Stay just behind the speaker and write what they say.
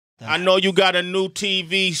I know you got a new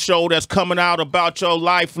TV show that's coming out about your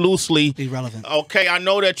life loosely. Irrelevant. Okay, I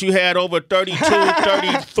know that you had over 32,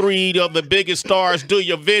 33 of the biggest stars do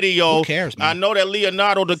your video. Who cares, man? I know that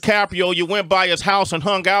Leonardo DiCaprio, you went by his house and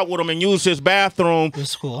hung out with him and used his bathroom.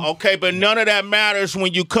 That's cool. Okay, but none of that matters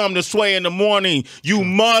when you come to Sway in the morning. You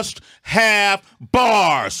must have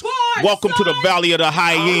bars. Welcome to the Valley of the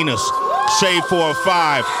Hyenas. Shade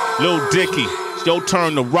 405, Lil Dicky. It's your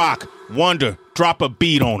turn to rock. Wonder, drop a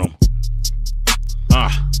beat on him.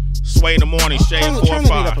 Sway in the morning, Shade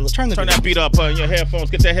 405. Turn that beat up in your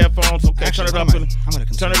headphones. Get that headphones. Okay, Actually, turn it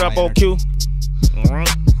up. Turn it up, OQ. All right.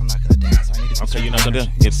 I'm not gonna dance. I need to Okay, you're not gonna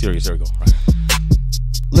dance? Get serious. There we go. Right.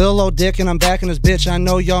 Lil old Dick and I'm back in this bitch. I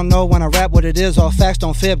know y'all know when I rap what it is. All facts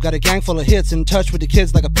don't fib. Got a gang full of hits. In touch with the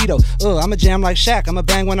kids like a pedo. I'm a jam like Shaq. I'm a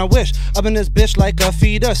bang when I wish. Up in this bitch like a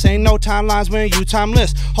fetus. Ain't no timelines when you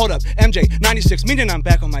timeless. Hold up, MJ 96. Meaning I'm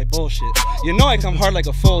back on my bullshit. You know I come hard like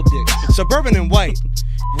a full dick. Suburban and white.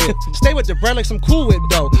 Whip. Stay with the bread like some Cool Whip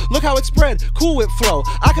though. Look how it spread, Cool Whip flow.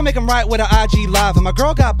 I can make them right with an IG live. And my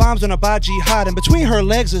girl got bombs on a baji hot. And between her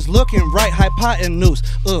legs is looking right, hypotenuse.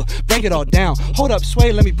 Break it all down. Hold up,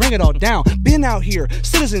 Sway, let me bring it all down. Been out here,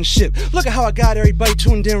 citizenship. Look at how I got everybody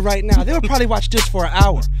tuned in right now. They would probably watch this for an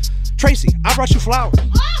hour. Tracy, I brought you flowers.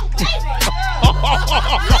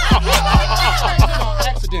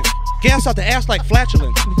 Accident. Gas out the ass like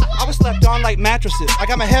flatulence. I was slept on like mattresses. I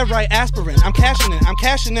got my head right, aspirin. I'm cashing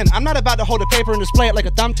in. I'm not about to hold a paper and display it like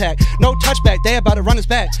a thumbtack. No touchback, they about to run his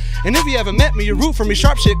back. And if you ever met me, you root for me,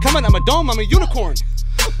 sharp shit. Coming out my dome, I'm a unicorn.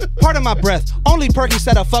 Pardon my breath. Only Perky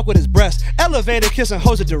said I fuck with his breast. Elevator kissing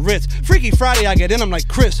hoes at the Ritz. Freaky Friday, I get in, I'm like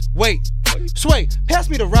Chris. Wait, Sway, pass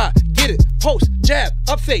me the rock. Get it, post, jab,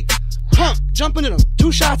 up fake. Pump, jumping in them.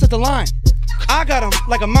 2 shots at the line. I got him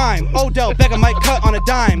like a mime. Odell Beckham might cut on a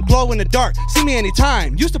dime. Glow in the dark, see me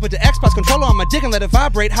anytime. Used to put the Xbox controller on my dick and let it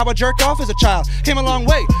vibrate. How I jerked off as a child. Came a long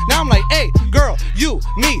way. Now I'm like, hey, girl, you,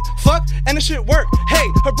 me, fuck, and the shit work. Hey,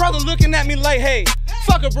 her brother looking at me like, hey,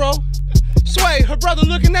 fuck her, bro. Sway, her brother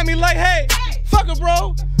looking at me like, hey, fuck her,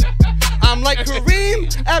 bro. I'm like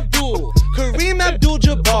Kareem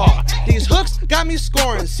Abdul-Jabbar. These hooks got me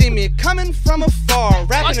scoring. See me coming from afar.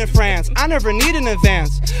 Rapping in France, I never need an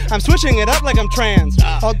advance. I'm switching it up like I'm trans.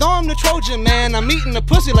 Although I'm the Trojan man, I'm eating the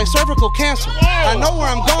pussy like cervical cancer. I know where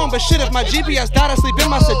I'm going, but shit, if my GPS died, I sleep in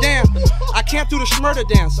my sedan. I can't do the schmurder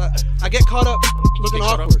dance. I get caught up looking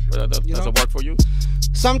awkward. Does it work for you?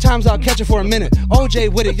 Sometimes I'll catch it for a minute. OJ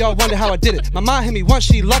with it, y'all wonder how I did it. My mom hit me once,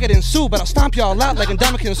 she lugged it and sue, but I'll stomp y'all out like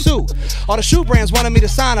Ndamukong Suh. All the shoe brands wanted me to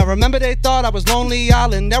sign. I remember they thought I was Lonely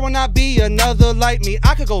Island. There will not be another like me.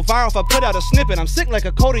 I could go viral if I put out a snippet. I'm sick like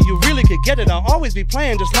a coda, you really could get it. I'll always be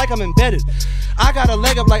playing just like I'm embedded. I got a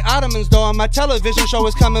leg up like Ottomans though, and my television show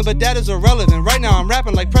is coming, but that is irrelevant. Right now I'm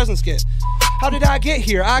rapping like Present Skit. How did I get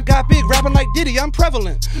here? I got big, rapping like Diddy, I'm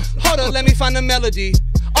prevalent. Hold up, let me find the melody.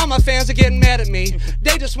 All my fans are getting mad at me.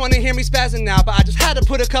 They just want to hear me spazzing now, but I just had to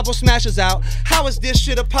put a couple smashes out. How is this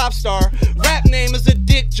shit a pop star? Rap name is a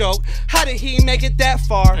dick joke. How did he make it that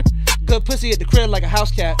far? Good pussy at the crib like a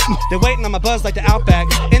house cat. They waiting on my buzz like the Outback.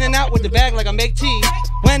 In and out with the bag like I make tea.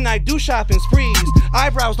 When I do shopping sprees,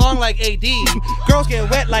 eyebrows long like AD. Girls get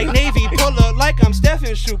wet like Navy. Pull up like I'm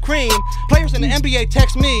Stephen Shoe Cream. Players in the NBA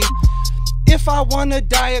text me. If I want a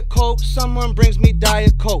Diet Coke, someone brings me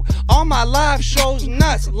Diet Coke. All my live shows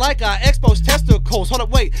nuts, like I expose testicles. Hold up,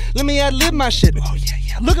 wait, let me ad-lib my shit. Oh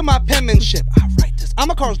yeah, look at my penmanship. I write this. I'm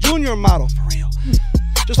a Carl's Jr. model, for real.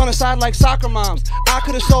 Just on the side like soccer moms. I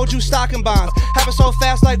could've sold you stocking bonds. Have it so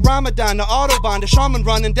fast like Ramadan, the Autobahn, the Shaman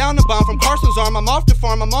running down the bomb from Carson's arm. I'm off the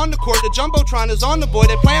farm, I'm on the court, the Jumbotron is on the boy.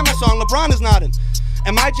 They playing my song, LeBron is nodding.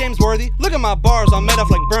 Am I James Worthy? Look at my bars, I'm made up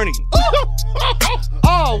like Bernie.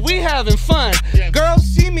 Oh, we having fun. Girls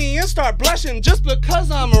see me and start blushing just because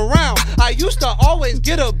I'm around. I used to always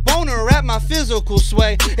get a boner at my physical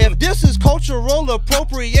sway. If this is cultural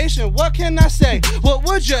appropriation, what can I say? What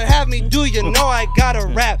would you have me do? You know I gotta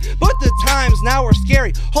rap, but the times now are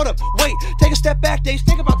scary. Hold up, wait, take a step back, Dave.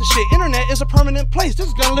 Think about the shit. Internet is a permanent place. This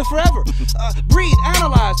is gonna live forever. Breathe,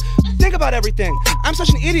 analyze, think about everything. I'm such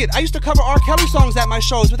an idiot. I used to cover R. Kelly songs at my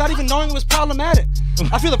shows without even knowing it was problematic.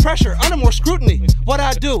 I feel the pressure, under more scrutiny. What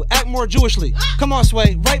I do, act more Jewishly. Come on,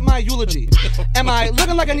 Sway, write my eulogy. Am I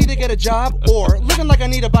looking like I need to get a job or looking like I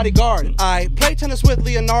need a bodyguard? I play tennis with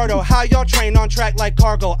Leonardo. How y'all train on track like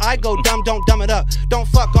cargo? I go dumb, don't dumb it up. Don't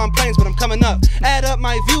fuck on planes, but I'm coming up. Add up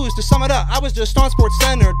my views to sum it up. I was just on Sports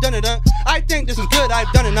Center, done it up. I think this is good,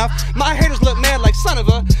 I've done enough. My haters look mad like son of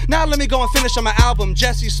a. Now let me go and finish on my album,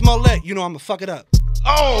 Jesse Smollett. You know I'ma fuck it up.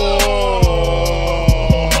 Oh!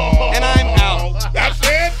 And I'm out. That's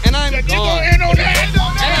it? And I'm you gone. gonna end on that?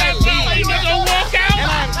 And I leave. You gonna walk out? And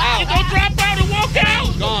I'm out.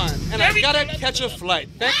 gotta catch a flight.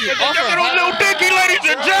 Thank you. Get on Lil Dicky, ladies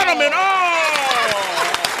and gentlemen. Oh!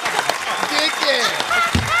 Dicky.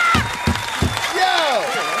 Yo.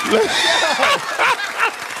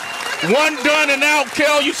 One done and out,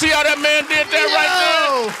 Kel. You see how that man did that right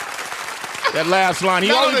there? That last line.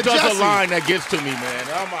 He always does a line that gets to me, man.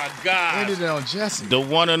 Oh, my God. Ended it on Jesse. The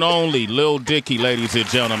one and only Lil Dicky, ladies and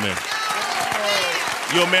gentlemen.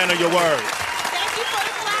 You're a man of your word.